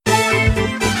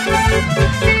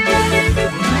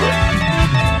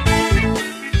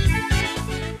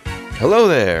Hello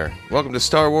there! Welcome to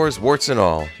Star Wars Warts and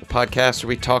All, the podcast where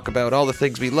we talk about all the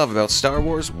things we love about Star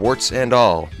Wars, warts and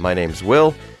all. My name's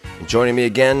Will, and joining me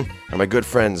again are my good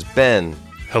friends Ben.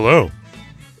 Hello.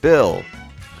 Bill.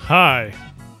 Hi.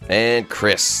 And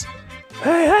Chris.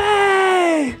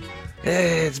 Hey!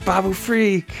 Hey, it's Babu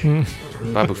Freak.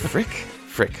 Babu Frick?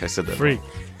 Frick, I said that Freak. wrong.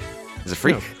 Is it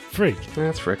Freak? No, Freak.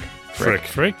 That's Frick.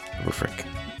 Frick. Babu Frick.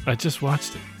 I just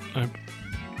watched it.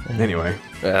 Anyway,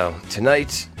 Well,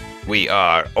 tonight we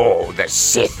are all the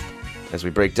Sith as we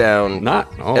break down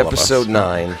not all Episode of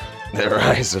us. 9, The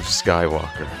Rise of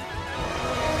Skywalker.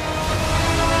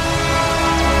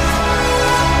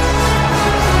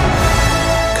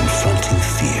 Confronting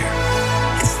fear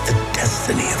is the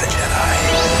destiny of a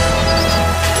Jedi.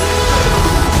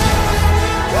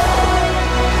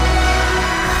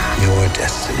 Your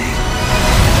destiny.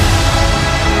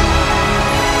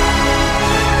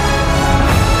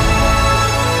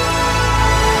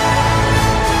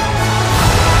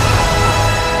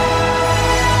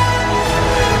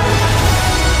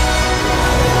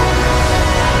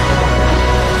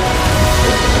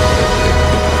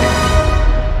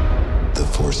 The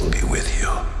Force will be with you.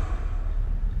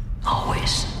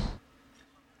 Always.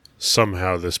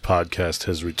 Somehow this podcast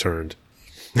has returned.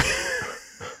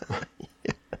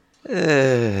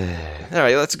 All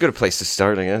right, that's a good place to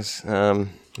start, I guess.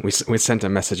 We sent a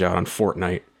message out on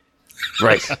Fortnite.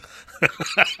 Right.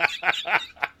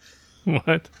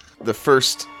 What? The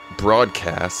first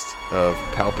broadcast of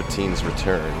Palpatine's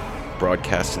return,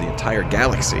 broadcast to the entire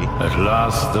galaxy. At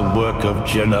last the work of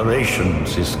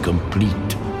generations is complete.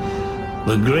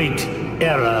 The great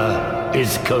error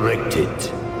is corrected.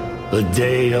 The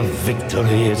day of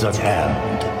victory is at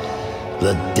hand.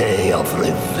 The day of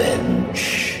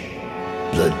revenge.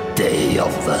 The day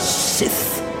of the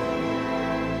Sith.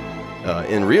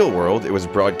 In real world, it was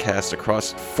broadcast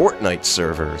across Fortnite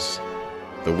servers.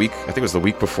 I think it was the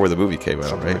week before the movie came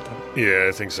out, right? Yeah,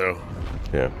 I think so.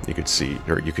 Yeah, you could see,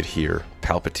 or you could hear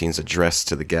Palpatine's address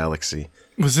to the galaxy.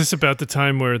 Was this about the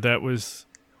time where that was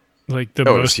like the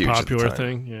Oh, it was most huge at the popular time.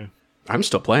 thing? Yeah. I'm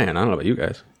still playing. I don't know about you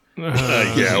guys.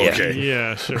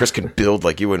 Yeah, sure. Chris can build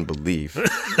like you wouldn't believe.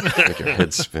 Make your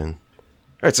head spin. All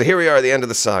right, so here we are at the end of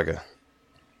the saga.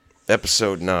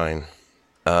 Episode 9.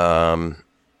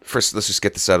 First, let's just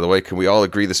get this out of the way. Can we all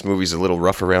agree this movie's a little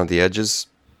rough around the edges?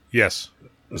 Yes.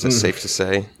 Is that safe to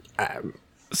say?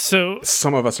 So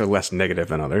Some of us are less negative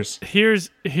than others. here's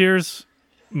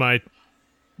my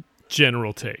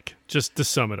general take, just to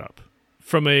sum it up.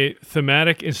 From a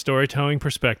thematic and storytelling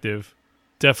perspective,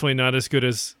 definitely not as good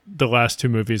as the last two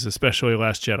movies, especially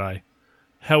Last Jedi.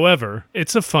 However,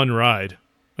 it's a fun ride.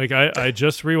 Like I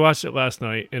just rewatched it last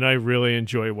night, and I really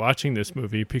enjoy watching this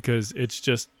movie because it's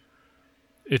just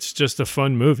a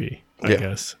fun movie, I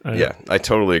guess. Yeah, I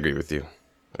totally agree with you.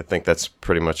 I think that's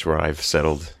pretty much where I've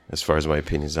settled as far as my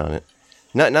opinions on it.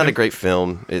 Not a great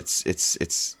film. It's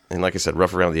and like I said,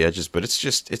 rough around the edges, but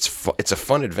it's a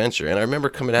fun adventure. And I remember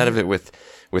coming out of it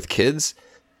with kids,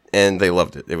 and they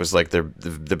loved it. It was like the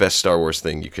best Star Wars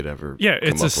thing you could ever. Yeah, come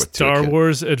it's a up with to Star kid.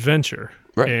 Wars adventure.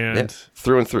 Right? And yeah.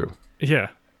 Through and through. yeah.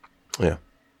 Yeah.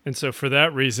 And so for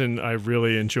that reason, I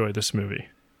really enjoy this movie.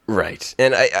 Right.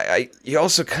 And you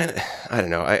also kind of, I don't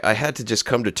know, I had to just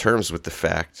come to terms with the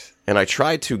fact, and I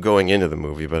tried to going into the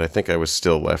movie, but I think I was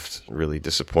still left really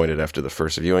disappointed after the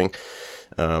first viewing.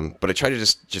 But I tried to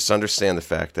just understand the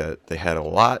fact that they had a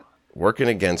lot working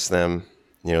against them.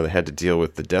 You know, they had to deal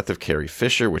with the death of Carrie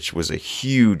Fisher, which was a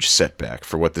huge setback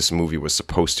for what this movie was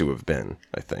supposed to have been,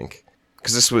 I think.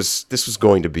 Because this was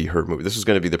going to be her movie. This was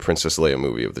going to be the Princess Leia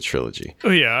movie of the trilogy. Oh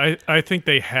yeah, I think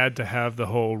they had to have the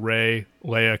whole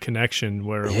Rey-Leia connection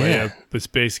where Leia was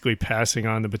basically passing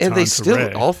on the baton And they to still,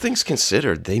 Rey. all things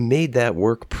considered, they made that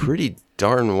work pretty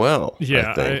darn well,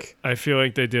 Yeah, I think. I feel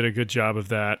like they did a good job of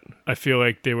that. I feel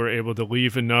like they were able to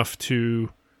leave enough to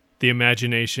the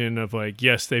imagination of like,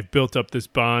 yes, they've built up this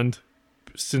bond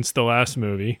since the last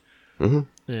movie,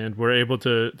 and we're able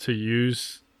to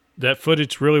use that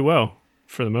footage really well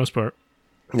for the most part.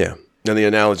 Yeah. And the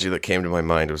analogy that came to my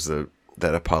mind was that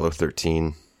Apollo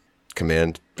 13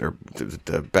 command, or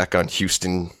the back on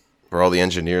Houston, where all the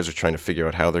engineers are trying to figure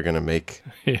out how they're going to make.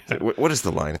 Yeah. What is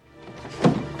the line?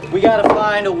 We gotta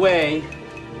find a way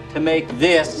to make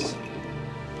this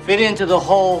fit into the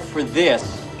hole for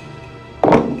this.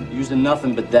 Using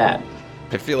nothing but that.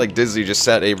 I feel like Disney just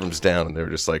sat Abrams down and they were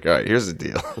just like, all right, here's the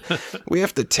deal. We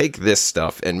have to take this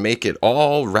stuff and make it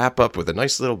all wrap up with a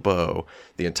nice little bow,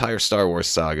 the entire Star Wars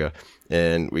saga.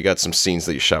 And we got some scenes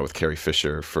that you shot with Carrie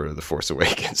Fisher for The Force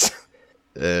Awakens.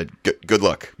 Good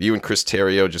luck. You and Chris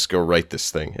Terrio just go write this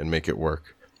thing and make it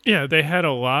work. Yeah, they had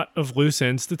a lot of loose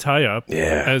ends to tie up,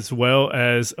 Yeah. as well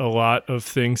as a lot of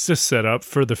things to set up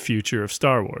for the future of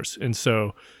Star Wars. And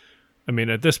so, I mean,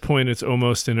 at this point, it's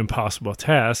almost an impossible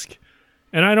task.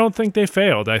 And I don't think they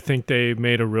failed. I think they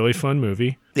made a really fun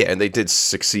movie. Yeah, and they did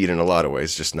succeed in a lot of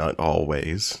ways, just not all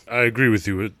ways. I agree with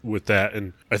you with that,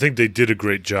 and I think they did a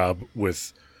great job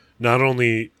with not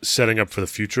only setting up for the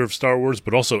future of Star Wars,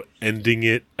 but also ending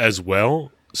it as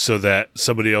well, so that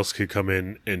somebody else could come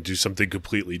in and do something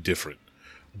completely different,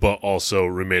 but also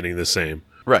remaining the same.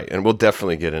 Right, and we'll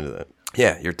definitely get into that.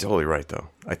 Yeah, you're totally right, though.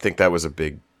 I think that was a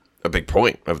big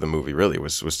point of the movie. Really,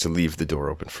 was to leave the door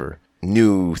open for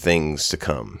new things to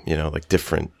come. Like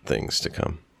different things to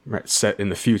come. Right, set in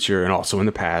the future and also in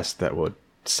the past that would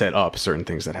set up certain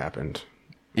things that happened.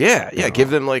 Yeah. Give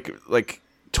them like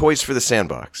toys for the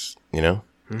sandbox.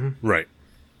 Right.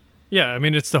 Yeah, I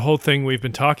mean, it's the whole thing we've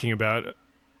been talking about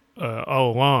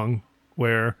all along,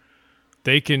 where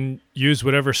they can use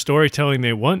whatever storytelling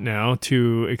they want now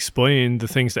to explain the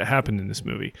things that happened in this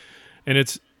movie. And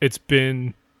it's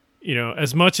been,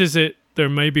 as much as there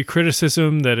may be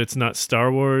criticism that it's not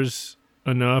Star Wars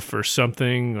enough or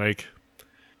something, like,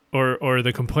 or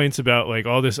the complaints about like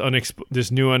all this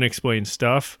this new unexplained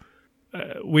stuff.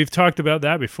 We've talked about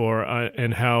that before,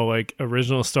 and how like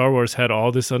original Star Wars had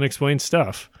all this unexplained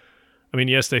stuff. I mean,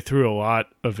 yes, they threw a lot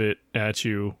of it at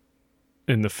you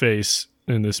in the face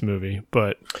in this movie,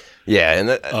 but yeah, and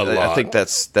I think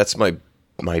that's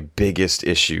my biggest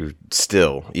issue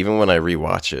still, even when I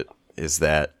rewatch it, is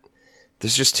that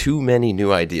there's just too many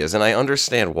new ideas, and I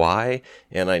understand why,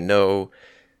 and I know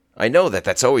that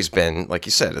that's always been, like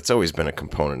you said, it's always been a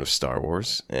component of Star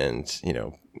Wars, and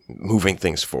moving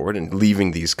things forward and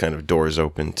leaving these kind of doors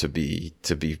open to be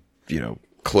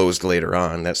closed later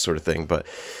on, that sort of thing. But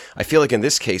I feel like in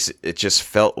this case, it just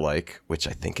felt like, which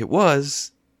I think it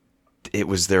was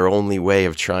their only way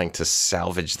of trying to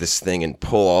salvage this thing and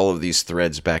pull all of these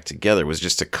threads back together, was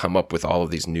just to come up with all of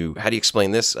these new, how do you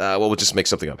explain this? Well, we'll just make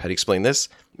something up. How do you explain this?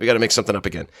 We got to make something up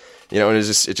again. And it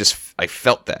just I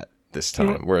felt that this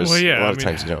time, whereas a lot of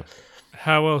times you don't.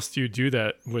 How else do you do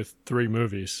that with 3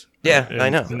 movies? Yeah, I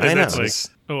know. It's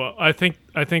like, I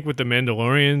think with The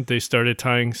Mandalorian, they started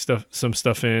tying some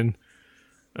stuff in,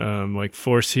 like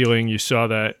force healing. You saw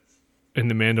that in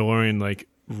The Mandalorian, like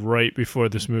right before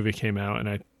this movie came out,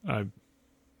 and I'm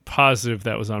positive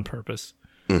that was on purpose.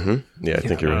 Mm-hmm. Yeah, I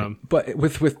think you're right. But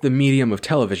with the medium of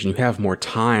television, you have more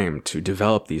time to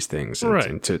develop these things and, right.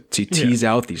 and to tease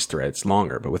out these threads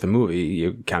longer. But with a movie,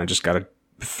 you kind of just got to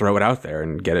throw it out there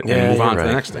and get it and move on to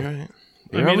the next thing. Right.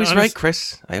 You're always right,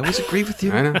 Chris. I always agree with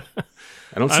you. I know.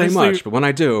 I don't say much, but when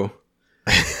I do.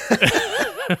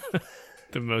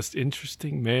 The most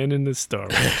interesting man in the Star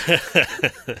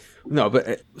Wars. No,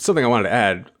 but something I wanted to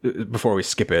add before we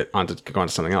skip it on to go on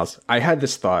to something else. I had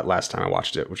this thought last time I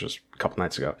watched it, which was a couple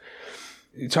nights ago.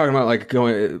 You're talking about like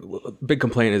big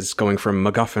complaint is going from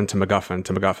MacGuffin to MacGuffin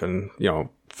to MacGuffin,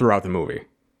 throughout the movie,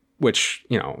 which,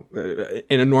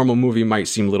 in a normal movie might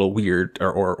seem a little weird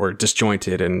or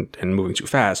disjointed and moving too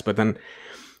fast. But then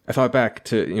I thought back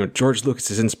to, George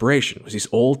Lucas's inspiration was these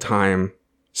old time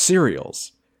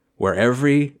serials where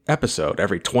every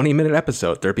 20-minute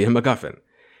episode, there'd be a MacGuffin.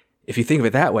 If you think of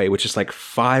it that way, which is like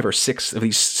 5 or 6 of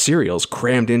these serials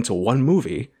crammed into one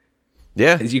movie.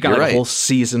 Yeah, you got like a whole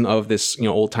season of this,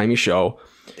 old-timey show.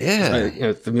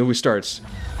 Yeah. The movie starts,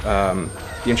 the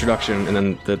introduction, and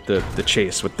then the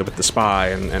chase with the spy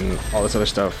and all this other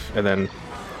stuff. And then,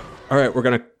 all right, we're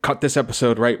going to cut this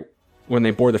episode right when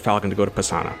they board the Falcon to go to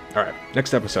Pisana. All right,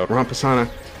 next episode, we're on Pisana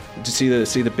to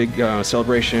see the big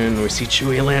celebration. We see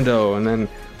Chewie and Lando, and then,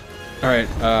 all right,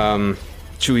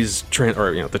 Chewie's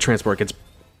the transport gets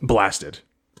blasted.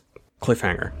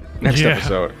 Cliffhanger. Next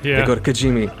episode, they go to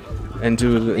Kajimi and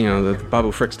do the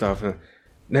Babu Frick stuff.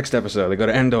 Next episode, they go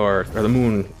to Endor, or the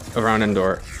moon around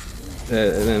Endor,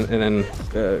 and then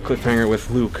cliffhanger with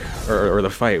Luke, or the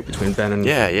fight between Ben and Rey.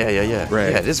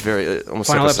 Yeah, it is very almost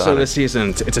final episodic. episode of the season.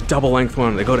 It's a double length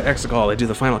one. They go to Exegol, they do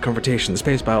the final confrontation, the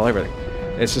space battle, everything.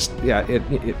 It's just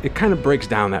it kind of breaks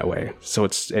down that way. So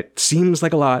it seems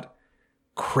like a lot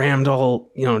crammed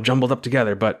all jumbled up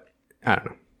together, but I don't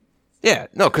know. Yeah,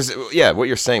 no, because what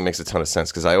you're saying makes a ton of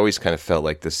sense. Because I always kind of felt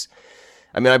like this.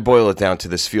 I mean, I boil it down to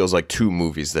this feels like 2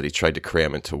 movies that he tried to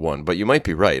cram into one. But you might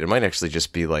be right. It might actually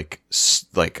just be like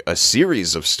a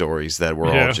series of stories that were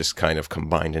all just kind of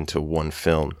combined into one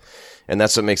film, and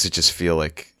that's what makes it just feel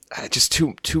like just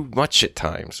too much at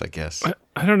times, I guess.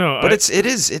 I don't know, but it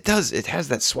has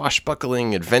that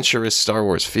swashbuckling, adventurous Star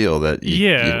Wars feel that.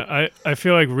 I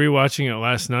feel like rewatching it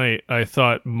last night, I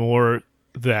thought more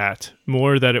that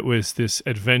it was this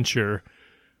adventure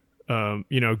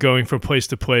going from place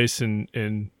to place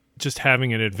and just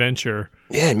having an adventure.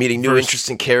 Yeah, meeting new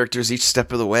interesting characters each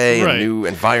step of the way, Right. and new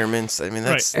environments. I mean,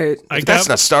 that's Right. if that's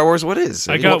not Star Wars, what is?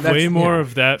 I got way more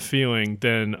of that feeling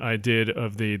than I did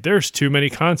of there's too many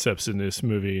concepts in this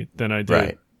movie than I did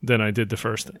Right. the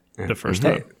first time. I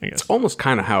guess. It's almost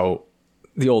kind of how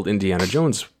the old Indiana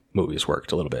Jones movies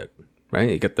worked a little bit, right?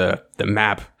 You get the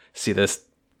map, see this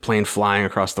plane flying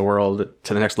across the world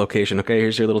to the next location. Okay,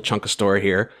 here's your little chunk of story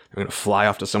here. I'm going to fly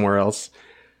off to somewhere else,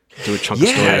 do a chunk of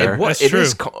story there. That's it true.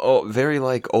 is very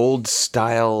like old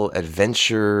style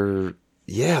adventure.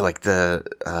 Yeah, like the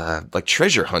like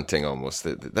treasure hunting almost.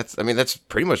 That's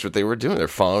pretty much what they were doing. They're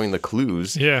following the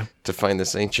clues Yeah. to find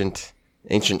this ancient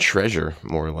treasure,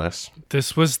 more or less.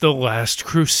 This was the last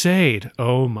crusade.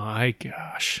 Oh my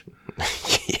gosh.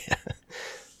 Yeah.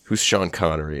 Who's Sean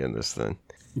Connery in this then?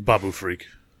 Babu Freak.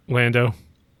 Lando.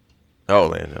 Oh,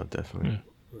 Lando, definitely.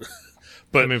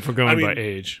 But If we're going by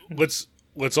age. let's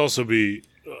also be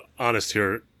honest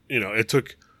here. It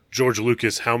took George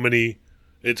Lucas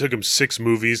it took him 6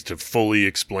 movies to fully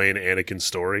explain Anakin's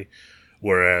story,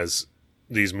 whereas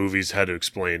these movies had to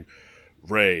explain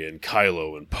Rey and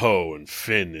Kylo and Poe and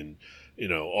Finn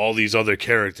and all these other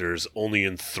characters only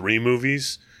in 3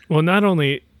 movies. Well, not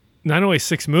only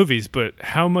 6 movies, but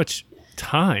how much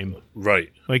time?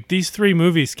 Right. Like these 3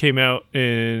 movies came out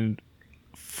in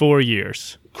 4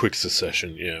 years. Quick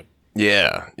succession, yeah.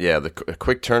 Yeah, the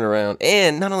quick turnaround.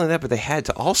 And not only that, but they had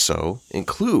to also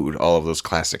include all of those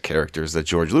classic characters that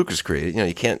George Lucas created.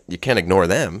 You can't ignore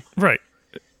them. Right.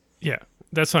 Yeah.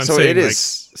 That's what I'm So saying. it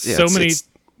is- yeah, so it's- many. it's-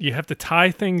 You have to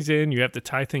tie things in. You have to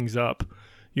tie things up.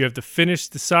 You have to finish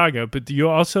the saga, but you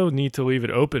also need to leave it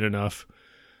open enough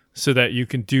so that you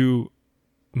can do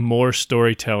more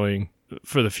storytelling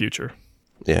for the future.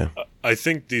 Yeah. I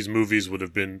think these movies would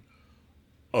have been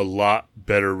a lot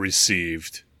better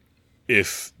received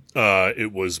if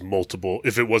it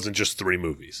wasn't just 3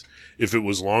 movies. If it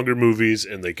was longer movies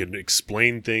and they could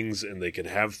explain things and they could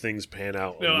have things pan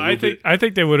out. No, I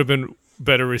think they would have been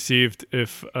better received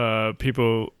if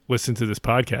people listened to this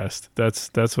podcast.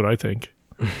 That's what I think.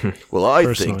 Well, I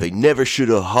Personally. think they never should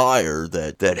have hired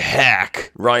that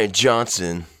hack, Ryan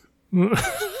Johnson.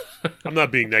 I'm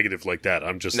not being negative like that.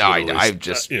 I'm just No, literally, I'm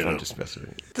just messing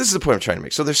with you. This is the point I'm trying to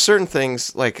make. So there's certain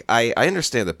things, like, I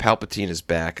understand that Palpatine is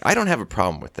back. I don't have a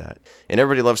problem with that. And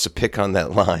everybody loves to pick on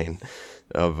that line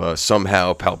of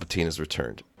somehow Palpatine has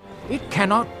returned. It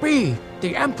cannot be.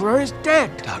 The Emperor is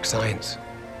dead. Dark science.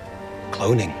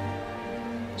 Cloning.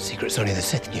 Secrets only the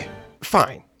Sith knew.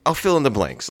 Fine. I'll fill in the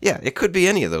blanks. Yeah, it could be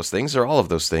any of those things or all of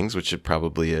those things, which it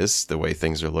probably is, the way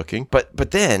things are looking.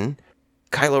 But then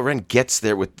Kylo Ren gets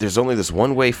there there's only this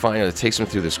one wayfinder that takes him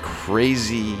through this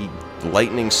crazy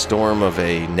lightning storm of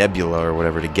a nebula or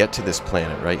whatever to get to this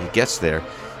planet, right? He gets there,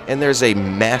 and there's a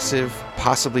massive,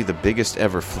 possibly the biggest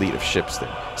ever fleet of ships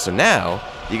there. So now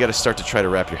you got to start to try to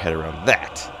wrap your head around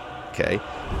that. Okay?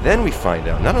 Then we find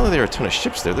out not only are there a ton of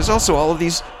ships there's also all of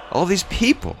these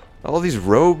people, all of these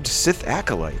robed Sith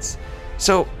acolytes.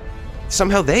 So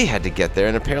somehow they had to get there,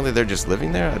 and apparently they're just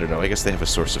living there. I don't know. I guess they have a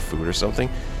source of food or something.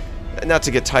 Not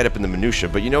to get tied up in the minutia,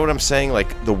 but you know what I'm saying?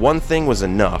 Like, the one thing was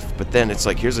enough, but then it's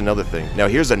like, here's another thing. Now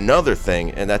here's another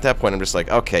thing, and at that point I'm just like,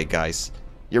 okay, guys,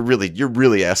 you're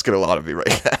really asking a lot of me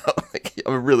right now. Like,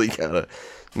 I'm really gotta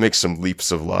make some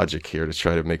leaps of logic here to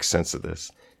try to make sense of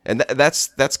this. And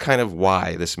that's kind of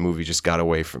why this movie just got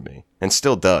away from me, and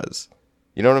still does.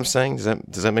 You know what I'm saying?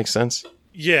 Does that make sense?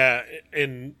 Yeah,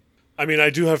 and I mean, I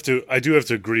do have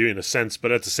to agree in a sense,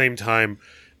 but at the same time,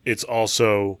 it's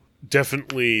also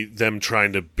definitely them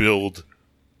trying to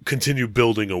continue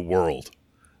building a world,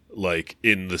 like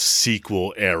in the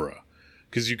sequel era.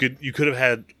 Because you could have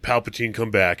had Palpatine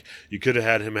come back, you could have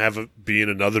had him be in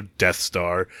another Death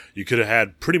Star, you could have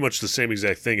had pretty much the same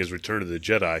exact thing as Return of the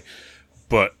Jedi,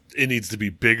 but it needs to be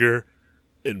bigger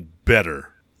and better.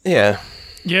 Yeah.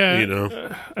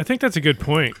 Yeah, I think that's a good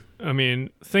point. I mean,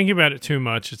 thinking about it too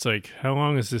much, it's like, how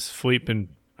long has this fleet been?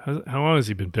 How long has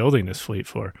he been building this fleet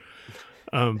for?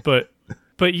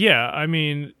 But yeah, I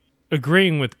mean,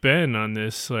 agreeing with Ben on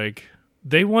this, like,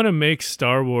 they want to make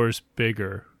Star Wars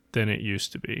bigger than it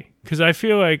used to be, because I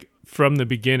feel like from the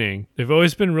beginning they've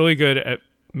always been really good at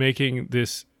making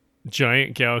this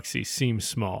giant galaxy seem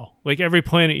small. Like, every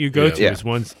planet you go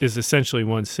to is essentially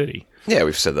one city. Yeah,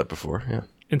 we've said that before. Yeah.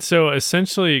 And so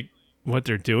essentially what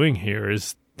they're doing here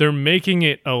is they're making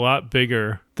it a lot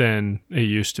bigger than it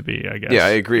used to be, I guess. Yeah, I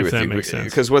agree with that you. makes sense.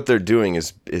 Because what they're doing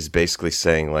is basically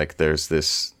saying, like, there's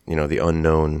this, the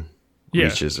unknown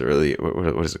reaches, or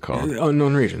what is it called?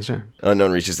 Unknown regions, yeah.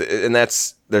 Unknown reaches. And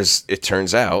it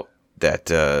turns out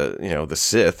the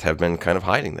Sith have been kind of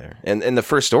hiding there, and the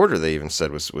First Order they even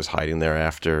said was hiding there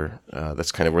after.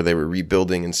 That's kind of where they were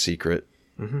rebuilding in secret,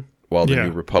 while the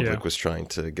New Republic was trying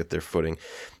to get their footing,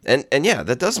 and yeah,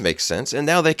 that does make sense. And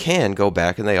now they can go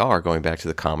back, and they are going back to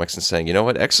the comics and saying, you know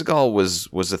what, Exegol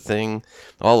was a thing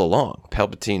all along.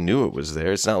 Palpatine knew it was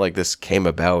there. It's not like this came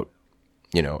about,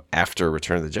 after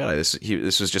Return of the Jedi.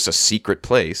 This was just a secret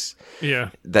place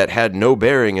that had no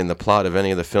bearing in the plot of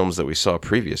any of the films that we saw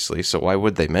previously, so why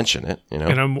would they mention it,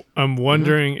 And I'm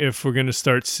wondering if we're going to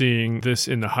start seeing this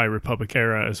in the High Republic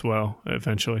era as well,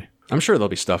 eventually. I'm sure there'll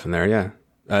be stuff in there, yeah.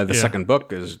 The second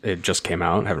book, it just came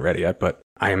out. I haven't read it yet, but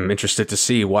I'm interested to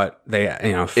see what they,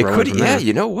 throw it could, in from there.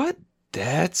 You know what?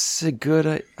 That's a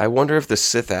good... I wonder if the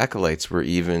Sith acolytes were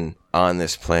even on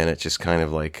this planet, just kind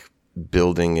of like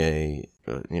building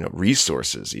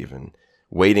resources, even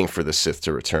waiting for the Sith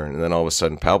to return, and then all of a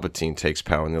sudden Palpatine takes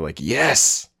power, and they're like,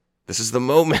 "Yes, this is the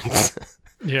moment."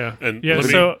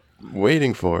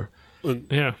 Waiting for.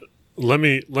 Let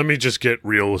me just get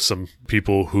real with some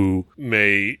people who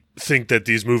may think that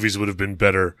these movies would have been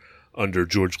better under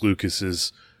George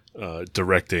Lucas's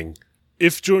directing.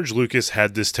 If George Lucas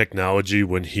had this technology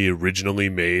when he originally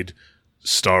made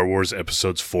Star Wars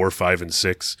episodes 4, 5, and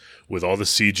 6 with all the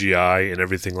CGI and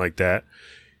everything like that,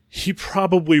 he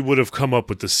probably would have come up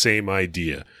with the same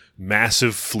idea.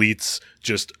 Massive fleets,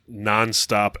 just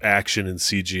nonstop action and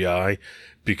CGI,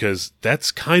 because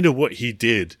that's kind of what he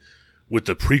did with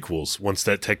the prequels once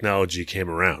that technology came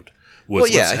around.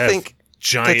 I think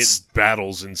giant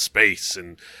battles in space,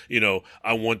 and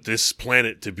I want this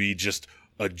planet to be just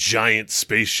a giant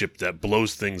spaceship that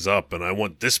blows things up, and I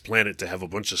want this planet to have a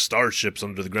bunch of starships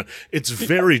under the ground. It's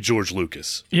very George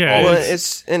Lucas. Yeah, well,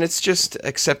 it's just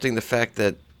accepting the fact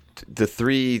that the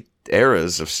 3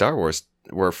 eras of Star Wars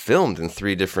were filmed in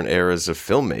 3 different eras of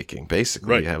filmmaking.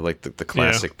 Basically, you have like the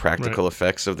classic practical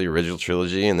effects of the original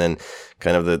trilogy, and then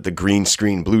kind of the green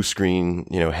screen, blue screen,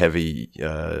 heavy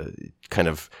kind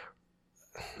of,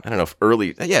 I don't know if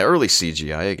early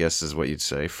CGI, I guess is what you'd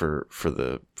say for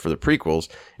the prequels.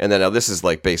 And then now this is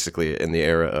like basically in the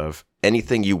era of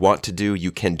anything you want to do,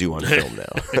 you can do on film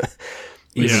now.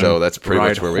 So that's pretty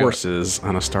much where we are. Horses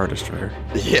on a Star Destroyer.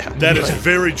 Yeah. That is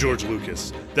very George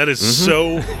Lucas. That is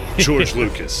so George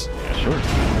Lucas. Sure.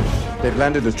 They've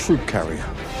landed a troop carrier.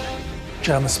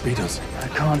 Jam the speeders. I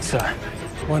can't, sir.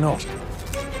 Why not?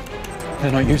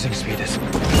 They're not using speeders.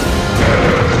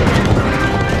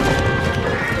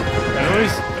 I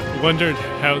always wondered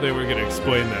how they were going to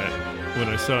explain that when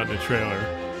I saw it in the trailer.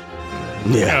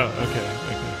 Yeah. Oh,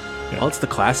 okay. Well, it's the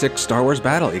classic Star Wars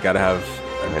battle. You got to have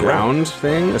a ground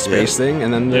thing, a space thing,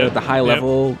 and then the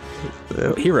high-level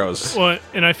heroes. Well,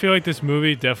 and I feel like this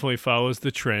movie definitely follows the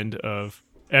trend of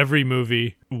every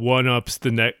movie one-ups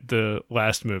the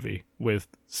last movie with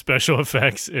special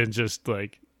effects and just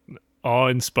like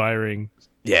awe-inspiring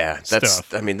stuff.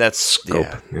 That's scope.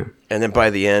 Yeah. And then by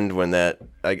the end, when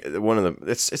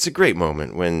it's a great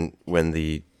moment when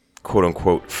the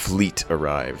quote-unquote fleet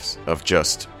arrives of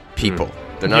just people.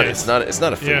 They're not. It's not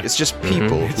a fleet. It's just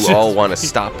people who all want to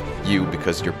stop you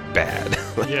because you're bad.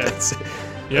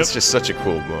 That's just such a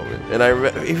cool moment. And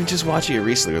I even just watching it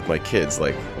recently with my kids,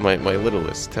 like my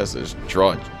littlest Tessa's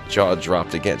jaw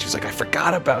dropped again. She's like, I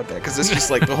forgot about that, because it's just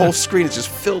like the whole screen is just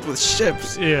filled with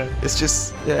ships. Yeah, it's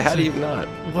just how do you not?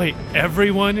 Wait,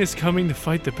 everyone is coming to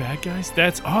fight the bad guys?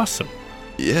 That's awesome.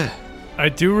 Yeah. I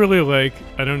do really like.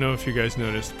 I don't know if you guys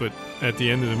noticed, but at the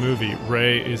end of the movie,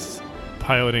 Rey is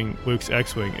piloting Luke's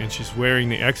X-Wing, and she's wearing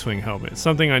the X-Wing helmet. It's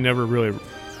something I never really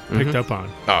picked up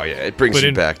on. Oh yeah, it brings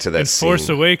you back to that scene. In Force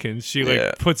Awakens, she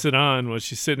puts it on while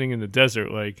she's sitting in the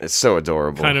desert, like it's so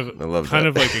adorable. I love kind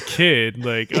of like a kid,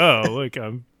 like oh look,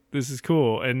 this is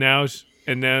cool. And now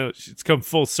it's come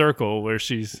full circle where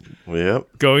she's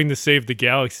going to save the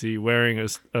galaxy wearing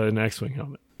an X-Wing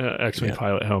helmet, X-Wing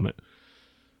pilot helmet.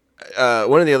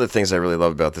 One of the other things I really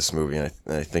love about this movie, and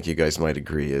I think you guys might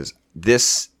agree, is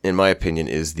this, in my opinion,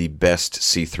 is the best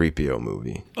C-3PO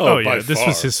movie. Oh yeah, this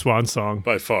was his swan song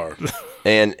by far,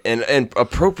 and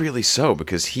appropriately so,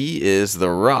 because he is the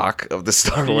Rock of the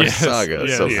Star Wars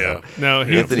saga. No,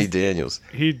 Anthony Daniels,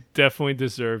 he definitely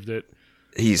deserved it.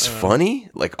 He's funny,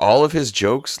 like all of his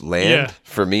jokes land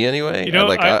for me anyway.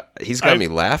 He's got me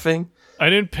laughing. I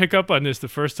didn't pick up on this the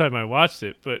first time I watched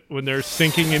it, but when they're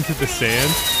sinking into the sand.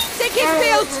 Sinking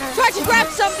fields! Try to grab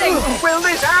something! Will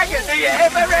this agony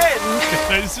ever end?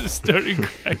 I just started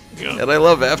cracking up. And I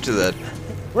love after that.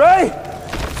 Rey!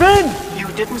 Finn! You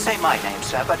didn't say my name,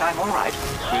 sir, but I'm all right.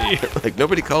 Like,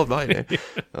 nobody called my name.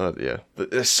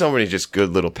 There's so many just good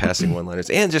little passing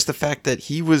one-liners. And just the fact that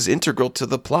he was integral to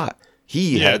the plot.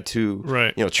 He had to,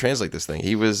 translate this thing.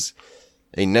 He was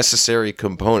a necessary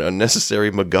component, a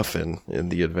necessary MacGuffin in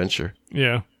the adventure.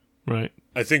 Yeah, right.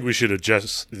 I think we should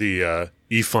adjust the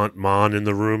Ifant Mon in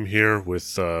the room here with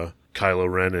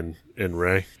Kylo Ren and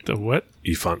Rey. The what?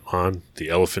 Ifant Mon, the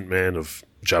Elephant Man of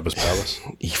Jabba's palace.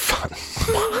 Ifant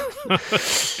Mon.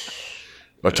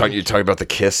 You're talking about the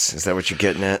kiss? Is that what you're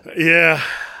getting at? Yeah.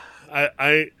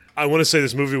 I want to say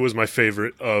this movie was my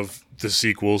favorite of the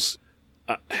sequels.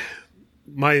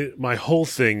 My whole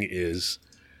thing is,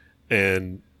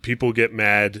 and people get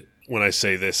mad when I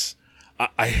say this,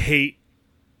 I hate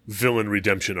villain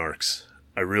redemption arcs.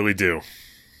 I really do.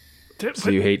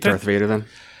 So you hate Darth Vader then?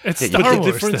 It's Star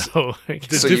Wars, though.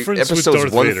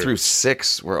 Episodes 1 through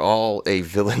 6 were all a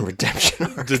villain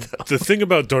redemption arc. The thing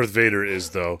about Darth Vader is,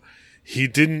 though, he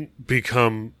didn't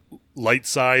become light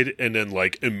side and then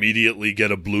immediately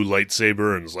get a blue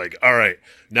lightsaber and is like, all right,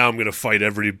 now I'm going to fight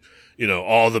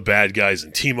all the bad guys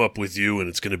and team up with you and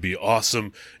it's going to be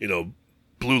awesome.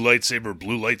 Blue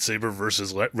lightsaber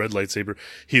versus red lightsaber.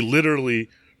 He literally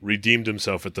redeemed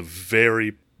himself at the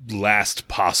very last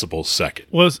possible second.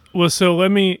 Well, so let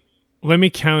me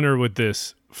counter with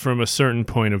this from a certain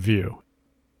point of view,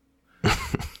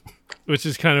 which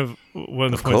is kind of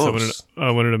one of the points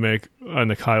I wanted to make on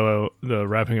the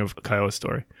wrapping of Kylo's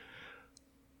story.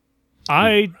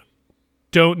 I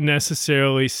don't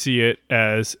necessarily see it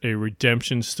as a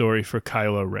redemption story for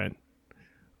Kylo Ren.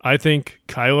 I think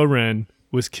Kylo Ren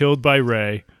was killed by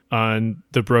Rey on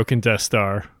the broken Death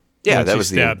Star. Yeah, that was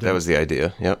the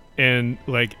idea. Yep. And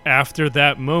after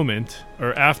that moment,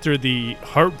 or after the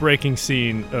heartbreaking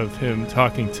scene of him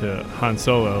talking to Han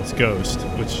Solo's ghost,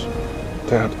 which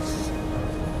Dad.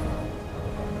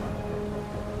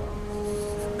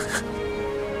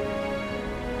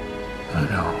 I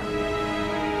know.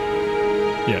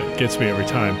 Yeah, it gets me every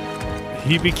time.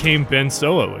 He became Ben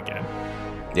Solo again.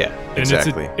 Yeah, and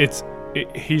exactly.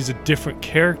 He's a different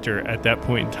character at that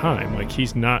point in time.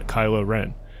 He's not Kylo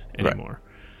Ren anymore.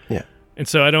 Right. Yeah. And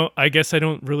so I guess I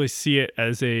don't really see it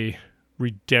as a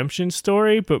redemption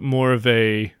story, but more of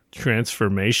a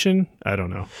transformation. I don't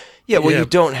know. Yeah, well, you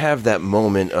don't have that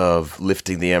moment of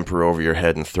lifting the Emperor over your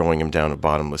head and throwing him down a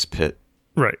bottomless pit.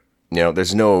 Right.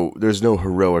 There's no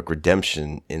heroic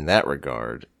redemption in that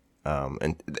regard.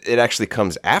 And it actually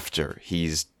comes after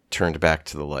he's turned back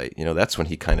to the light. That's when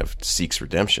he kind of seeks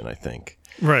redemption, I think.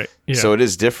 Right. Yeah. So it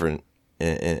is different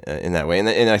in that way.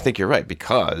 And I think you're right,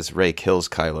 because Rey kills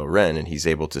Kylo Ren and he's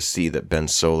able to see that Ben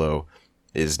Solo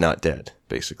is not dead,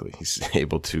 basically. He's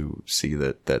able to see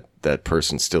that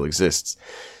person still exists,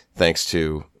 thanks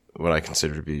to what I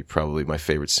consider to be probably my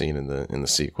favorite scene in the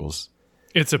sequels.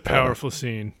 It's a powerful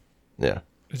scene. Yeah.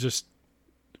 It's just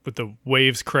with the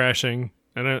waves crashing,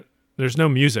 and there's no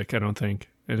music, I don't think.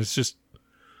 And it's just,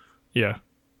 yeah.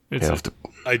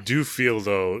 I do feel,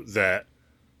 though, that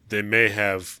they may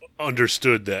have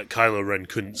understood that Kylo Ren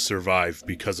couldn't survive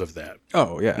because of that.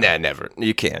 Oh, yeah. Nah, never.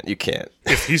 You can't.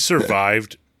 If he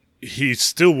survived, he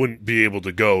still wouldn't be able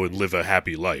to go and live a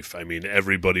happy life. I mean,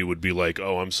 everybody would be like,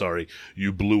 "Oh, I'm sorry,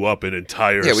 you blew up an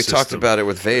entire system." system. Talked about it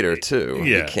with Vader too.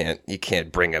 Yeah. You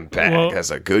can't bring him back as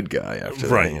a good guy after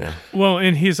right. that. Well,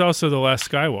 and he's also the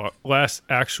last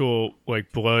actual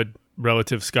blood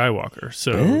relative Skywalker.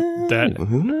 So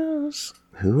who knows?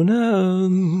 Who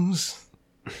knows?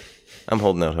 I'm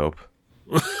holding out hope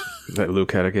that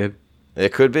Luke had a kid.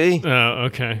 It could be. Oh,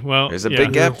 okay. Well, there's a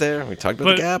big gap there. We talked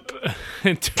about the gap.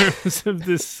 In terms of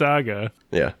this saga,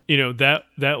 yeah,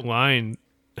 that line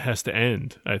has to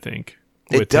end, I think.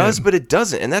 It does, but it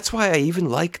doesn't. And that's why I even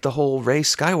like the whole Rey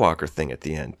Skywalker thing at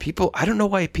the end. I don't know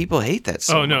why people hate that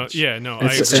so much. Oh, no. Yeah, no.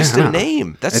 It's just a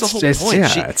name. That's the whole point.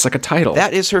 Yeah, it's like a title.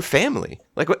 That is her family.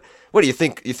 What do you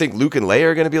think? You think Luke and Leia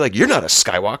are going to be like, "You're not a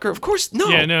Skywalker"? Of course, no.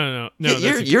 Yeah, no.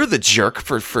 You're the jerk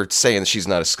for saying she's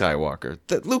not a Skywalker.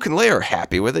 That Luke and Leia are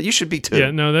happy with it. You should be too.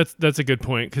 Yeah, no, that's a good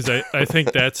point, because I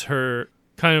think that's her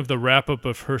kind of the wrap up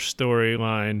of her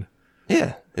storyline.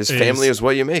 Yeah, his family is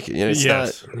what you make it. It's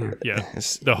yes, not, yeah.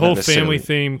 The whole family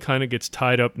theme kind of gets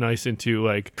tied up nice into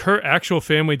her actual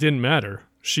family didn't matter.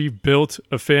 She built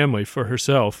a family for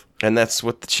herself. And that's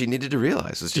what she needed to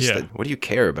realize. It's just that, what do you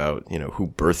care about, who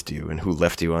birthed you and who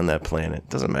left you on that planet? It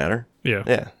doesn't matter. Yeah.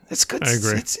 Yeah. It's good. I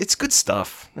agree. It's good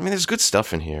stuff. I mean, there's good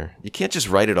stuff in here. You can't just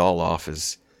write it all off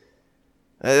as...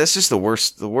 that's just the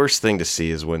worst thing to see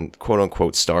is when,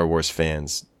 quote-unquote, Star Wars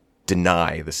fans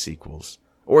deny the sequels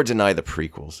or deny the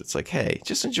prequels. It's like, hey,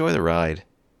 just enjoy the ride.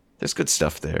 There's good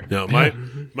stuff there. No,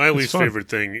 my least favorite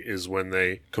thing is when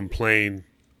they complain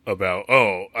about,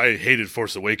 I hated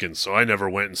Force Awakens, so I never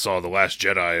went and saw The Last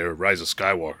Jedi or Rise of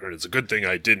Skywalker, and it's a good thing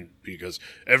I didn't, because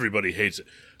everybody hates it.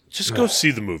 just go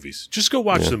see the movies. Just go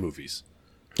watch the movies.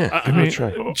 Yeah, I mean,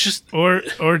 try.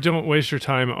 or don't waste your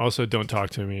time. Also, don't talk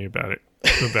to me about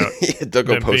it. Don't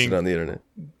go post it on the internet.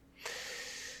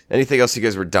 Anything else you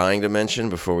guys were dying to mention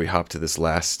before we hop to this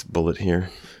last bullet here?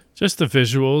 Just the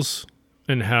visuals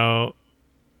and how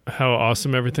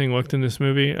awesome everything looked in this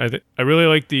movie. I really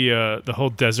like the whole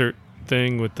desert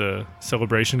thing with the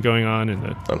celebration going on and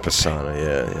on Pisana,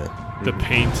 yeah. The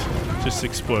paint just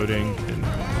exploding and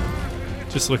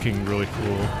just looking really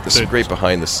cool. There's some great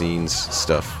behind the scenes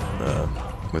stuff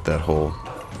with that whole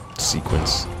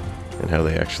sequence and how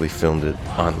they actually filmed it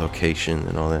on location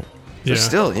and all that. But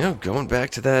still, going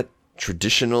back to that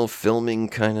traditional filming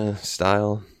kind of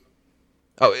style.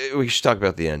 Oh, we should talk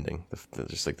about the ending,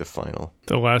 just like the final.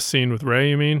 The last scene with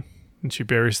Rey, you mean? And she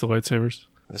buries the lightsabers?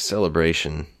 The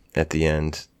celebration at the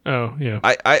end. Oh, yeah.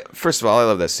 I first of all, I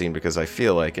love that scene because I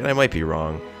feel like, and I might be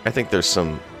wrong, I think there's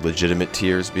some legitimate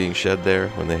tears being shed there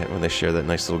when they share that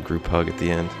nice little group hug at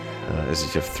the end. As you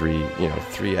have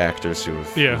three actors who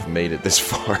have made it this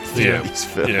far through these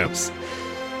films.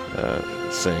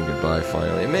 Saying goodbye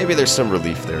finally. And maybe there's some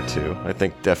relief there too. I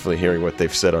think definitely hearing what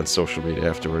they've said on social media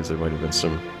afterwards, there might have been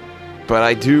some. But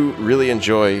I do really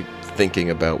enjoy thinking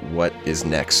about what is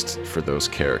next for those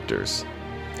characters.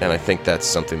 And I think that's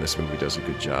something this movie does a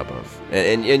good job of.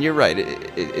 And you're right,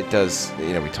 it does,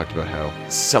 we talked about how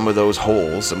some of those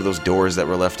holes, some of those doors that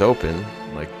were left open,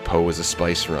 like Poe is a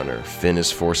spice runner, Finn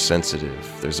is force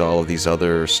sensitive, there's all of these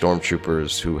other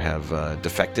stormtroopers who have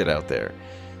defected out there.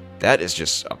 That is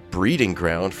just a breeding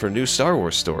ground for new Star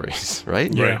Wars stories,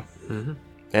 right? Yeah. Right. Mm-hmm.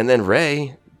 And then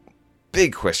Rey,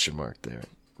 big question mark there.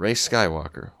 Rey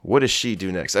Skywalker, what does she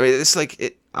do next? I mean, it's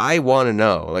like I want to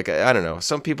know. Like I don't know.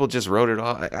 Some people just wrote it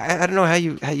off. I don't know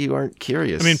how you aren't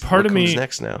curious. I mean, part of me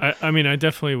next now. I mean, I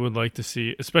definitely would like to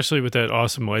see, especially with that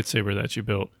awesome lightsaber that you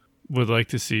built. Would like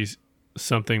to see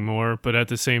something more, but at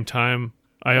the same time,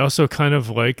 I also kind of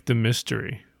like the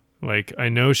mystery. Like I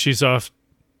know she's off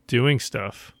doing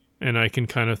stuff. And I can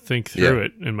kind of think through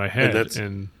it in my head.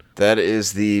 And that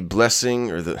is the blessing,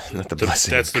 or not the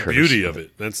blessing. That's the beauty of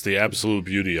it. That's the absolute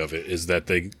beauty of it, is that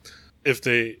if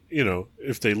they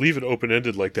leave it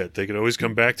open-ended like that, they can always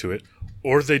come back to it,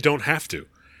 or they don't have to.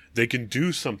 They can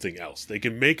do something else. They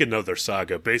can make another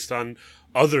saga based on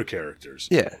other characters.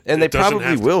 Yeah, and they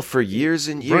probably will for years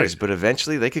and years, but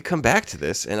eventually they could come back to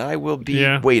this, and I will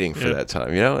be waiting for that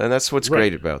time, And that's what's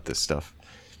great about this stuff.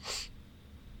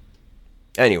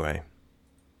 Anyway,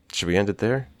 should we end it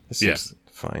there? This seems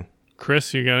fine.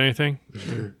 Chris, you got anything?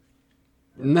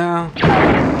 No.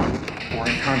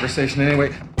 Boring conversation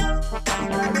anyway.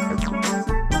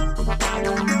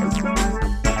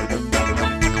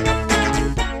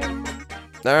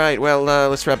 All right, well,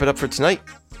 let's wrap it up for tonight.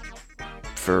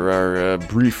 For our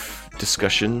brief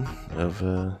discussion of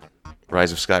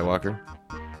Rise of Skywalker.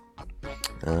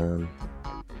 All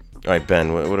right,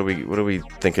 Ben, what are we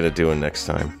thinking of doing next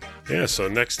time? Yeah, so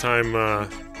next time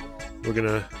we're going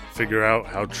to figure out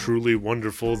how truly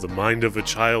wonderful the mind of a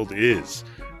child is,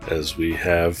 as we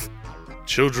have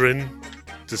children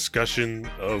discussion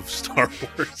of Star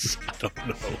Wars. I don't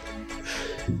know.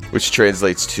 Which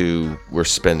translates to we're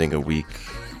spending a week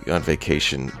on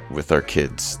vacation with our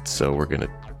kids, so we're gonna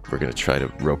try to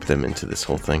rope them into this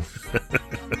whole thing.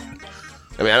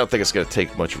 I mean, I don't think it's going to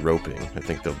take much roping. I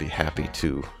think they'll be happy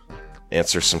to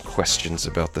answer some questions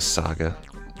about the saga.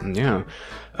 Yeah.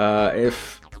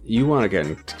 If you want to get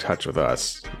in touch with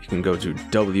us, you can go to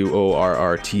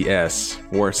WORRTS,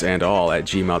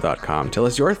 wartsandall@gmail.com. Tell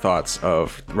us your thoughts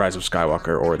of Rise of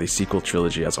Skywalker or the sequel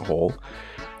trilogy as a whole.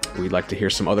 We'd like to hear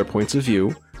some other points of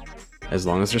view, as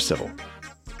long as they're civil.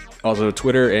 Also,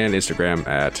 Twitter and Instagram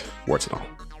at wartsandall.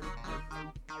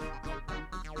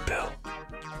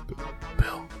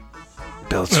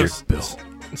 Bill, it's your Bill.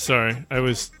 Sorry, I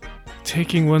was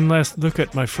taking one last look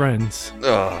at my friends.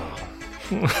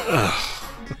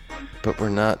 But we're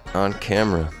not on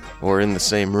camera or in the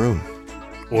same room.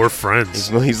 Or friends.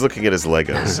 He's looking at his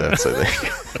Lego sets, I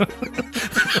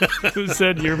think. Who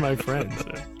said you're my friend?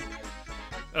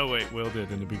 Oh, wait, Will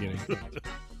did in the beginning.